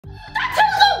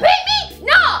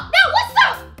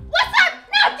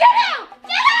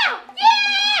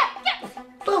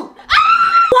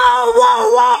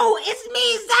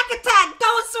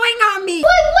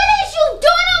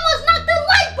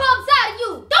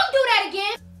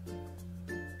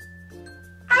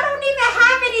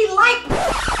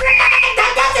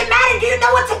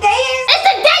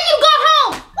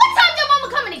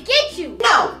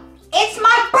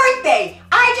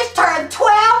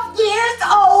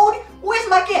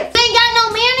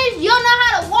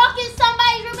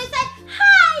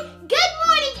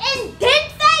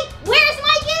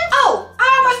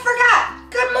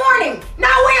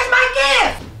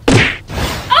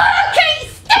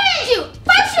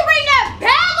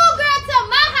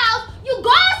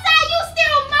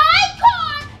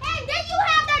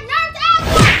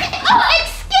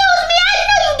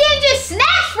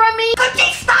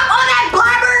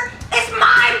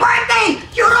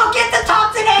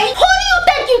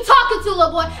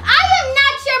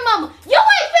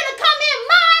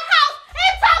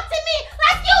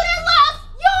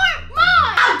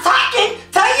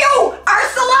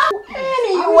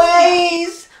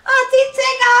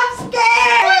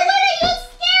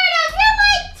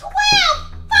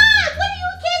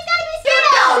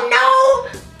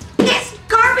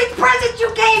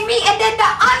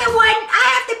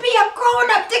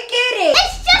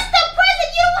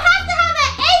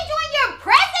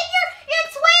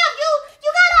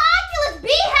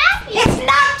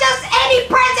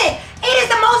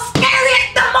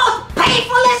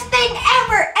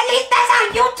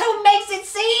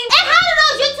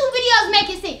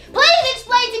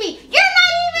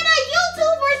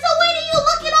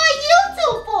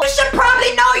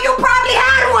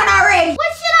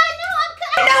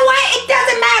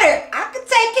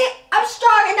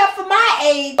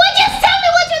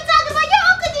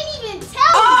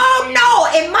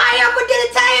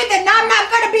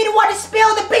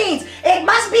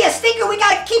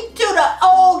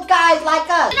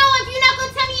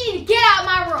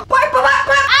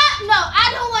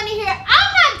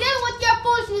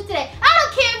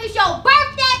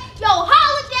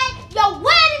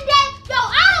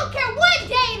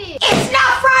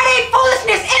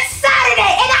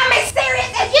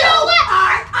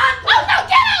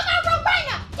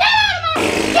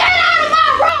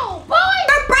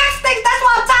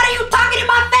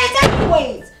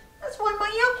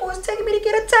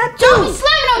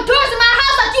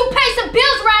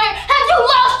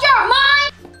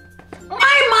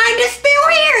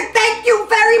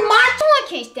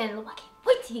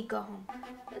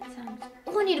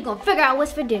We need to go figure out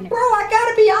what's for dinner. Bro, I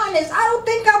gotta be honest. I don't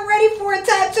think I'm ready for a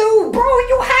tattoo. Bro,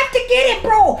 you have to get it,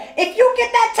 bro. If you get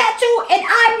that tattoo and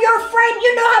I'm your friend,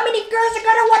 you know how many girls are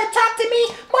gonna want to talk to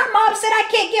me? My mom said I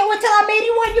can't get one till I'm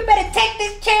 81. You better take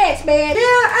this chance, man.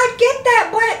 Yeah, I get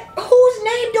that, but whose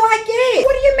name do I get?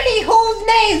 What do you mean, whose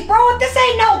names, bro? This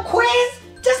ain't no quiz.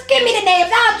 Just give me the names,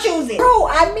 I'll choose it. Bro,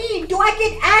 I mean, do I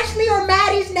get Ashley or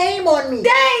Maddie's name on me?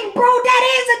 Dang, bro, that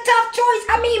is a tough choice.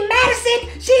 I mean,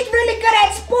 Madison, she's really good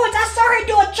at sports. I saw her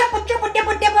do a triple,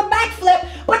 dipple, backflip.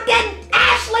 But then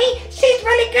Ashley, she's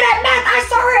really good at math. I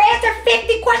saw her answer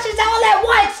 50 questions all at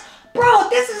once.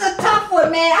 Bro, this is a tough one,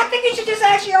 man. I think you should just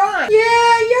ask your aunt.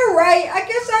 Yeah, you're right. I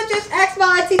guess I'll just ask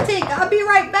my auntie Tink. I'll be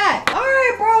right back. All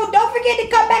right, bro, don't forget to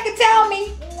come back and tell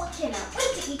me. What can I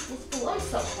wait to eat this food? I'm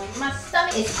so hungry. My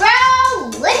stomach is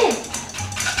growling.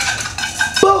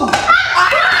 Boom!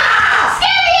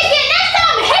 Scare me again. Next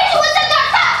time I hit you with the gun.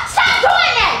 Stop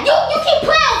doing that. You keep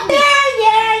playing with me.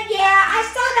 Yeah. I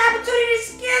saw the opportunity to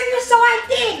scare you, so I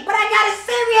did. But I got a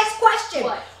serious question.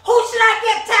 What? Who should I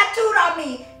get tattooed on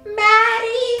me?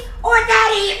 Maddie or that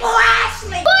evil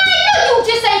Ashley? Boy, I knew you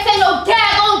just ain't say no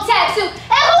daggone tattoo.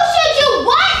 And who should you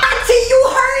what? Auntie, you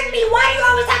heard me. Why do you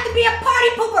always have to be a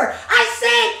party pooper? I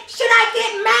said, should I get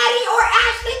Maddie or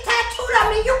Ashley tattooed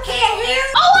on me? You can't hear?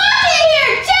 Oh, I can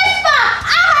hear just fine.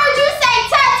 I heard you say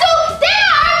tattoo. Then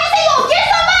I heard you say you gonna get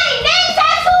somebody name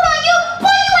tattooed on you.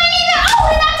 Boy, you ain't even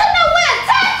old enough to know what a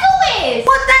tattoo is.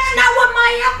 But that's not what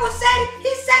my uncle said.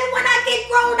 He said when I get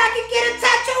grown, I can get a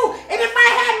tattoo. And if I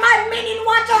had my minion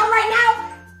watch on right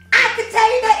now, I could tell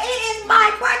you that it is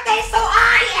my birthday, so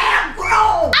I am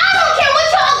grown. I don't care what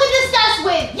your uncle discussed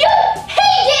with you. He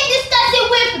didn't discuss it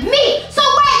with me. So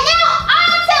right now,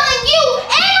 I'm telling you,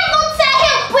 and I'm gonna tell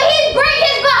him when he bring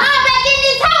his behind back in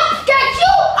this house that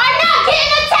you are not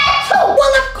getting a tattoo.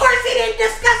 Well, of course he didn't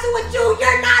discuss it with you.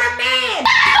 You're not a man.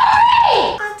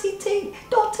 Auntie Tink,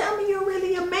 don't tell me you're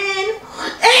really a man.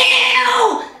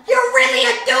 Ew! You're really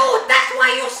a dude. That's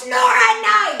why you snore at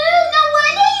night. No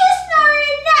wonder you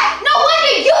snoring that. No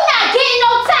wonder you not getting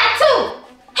no tattoo.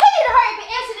 He need to hurry up and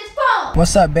answer this phone.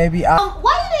 What's up, baby? Why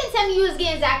you didn't tell me you was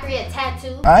getting Zachary a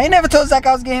tattoo? I ain't never told Zach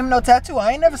I was getting him no tattoo.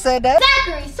 I ain't never said that.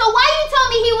 Zachary, so why you told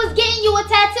me he was getting you a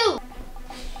tattoo?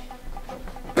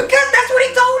 Because that's what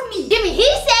he told me. Jimmie, he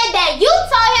said that you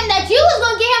told him that you was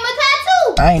gonna get him a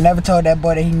tattoo. I ain't never told that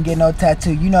boy that he can get no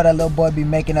tattoo. You know that little boy be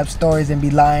making up stories and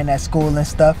be lying at school and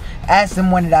stuff. Ask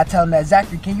him when did I tell him that.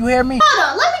 Zachary, can you hear me?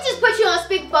 Hold on, let me just put you on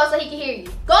speakerphone so he can hear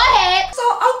you. Go ahead. So,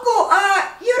 Uncle,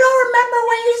 you don't remember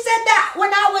when you said that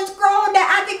when I was grown that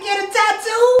I could get a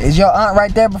tattoo? Is your aunt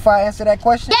right there before I answer that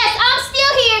question? Yes, I'm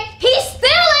still here. He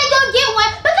still ain't gonna get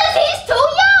one because he's too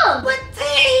young. But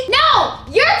Tink, No,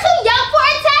 you're too young for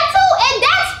a tattoo, and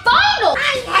that's final.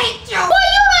 I hate you. Boy,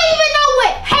 you don't even know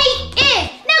what hate is.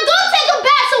 Now go take a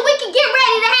bath so we can get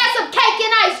ready to have some cake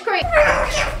and ice cream.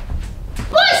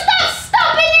 Boy, stop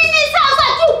stomping in this house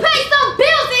like you pay some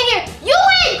bills in here. You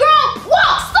ain't grown.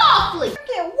 Walk softly. I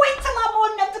can't wait till I'm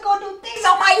old enough to go do things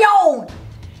on my own.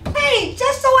 Hey,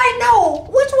 just so I know,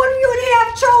 which one of you would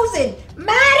have chosen?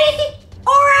 Maddie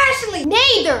or Ashley?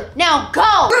 Neither. Now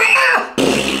go.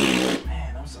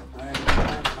 Man, I'm so glad you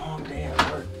had a long day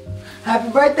at work. Happy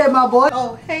birthday, my boy.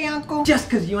 Oh, hey, Uncle. Just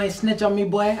cause you ain't snitch on me,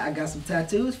 boy, I got some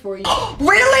tattoos for you.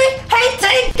 Really? Hey,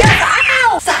 Tink, get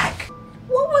out! Zach,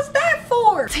 what was that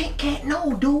for? Tink can't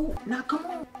know, dude. Now come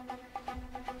on.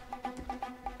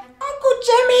 Uncle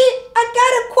Jimmie, I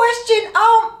got a question.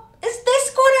 Is this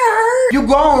gonna hurt? You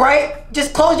grown, right?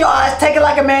 Just close your eyes, take it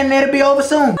like a man, and it'll be over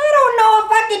soon. I don't know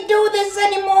if I can do this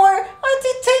anymore.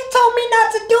 Auntie Tink told me not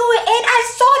to do it, and I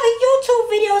saw the YouTube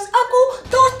videos. Uncle,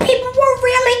 those people were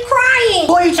really crying.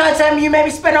 Boy, you trying to tell me you made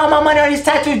me spend all my money on these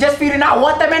tattoos just for you to not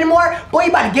want them anymore? Boy, you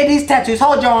about to get these tattoos.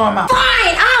 Hold your arm out.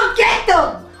 Fine, I'll get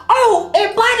them. Oh,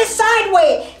 and by the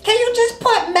sideway, can you just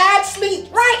put mad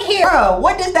sleep right here? Bro,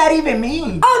 what does that even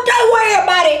mean? Oh, don't worry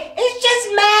about it. It's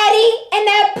just Maddie and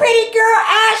that pretty girl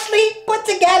Ashley put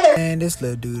together. Man, this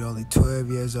little dude only 12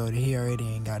 years old. He already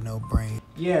ain't got no brain.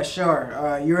 Yeah, sure.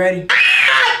 You ready? Yeah,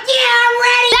 I'm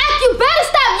ready. Zach, you better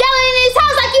stop yelling in this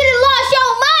house like you done lost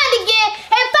your mind again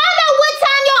and find out what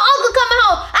time your uncle coming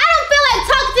home. I don't feel like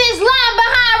talking to this line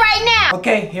behind right now.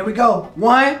 Okay, here we go.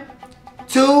 1,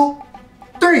 2,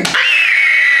 3. Wait,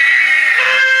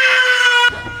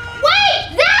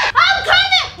 Zach, I'm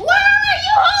coming. Where are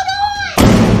you? Hold on.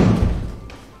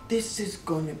 This is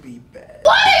gonna be bad.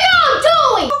 What are y'all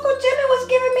doing? Uncle Jimmie was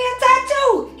giving me a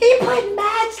tattoo. He put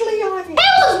Madsley on it.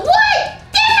 It was what?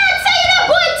 Didn't I tell you that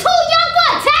boy too young for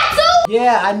a tattoo?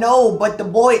 Yeah, I know, but the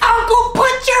boy... Uncle,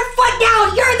 put your foot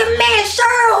down. You're the man.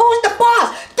 Sure, who's the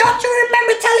boss? Don't you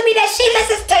remember telling me that she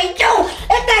listens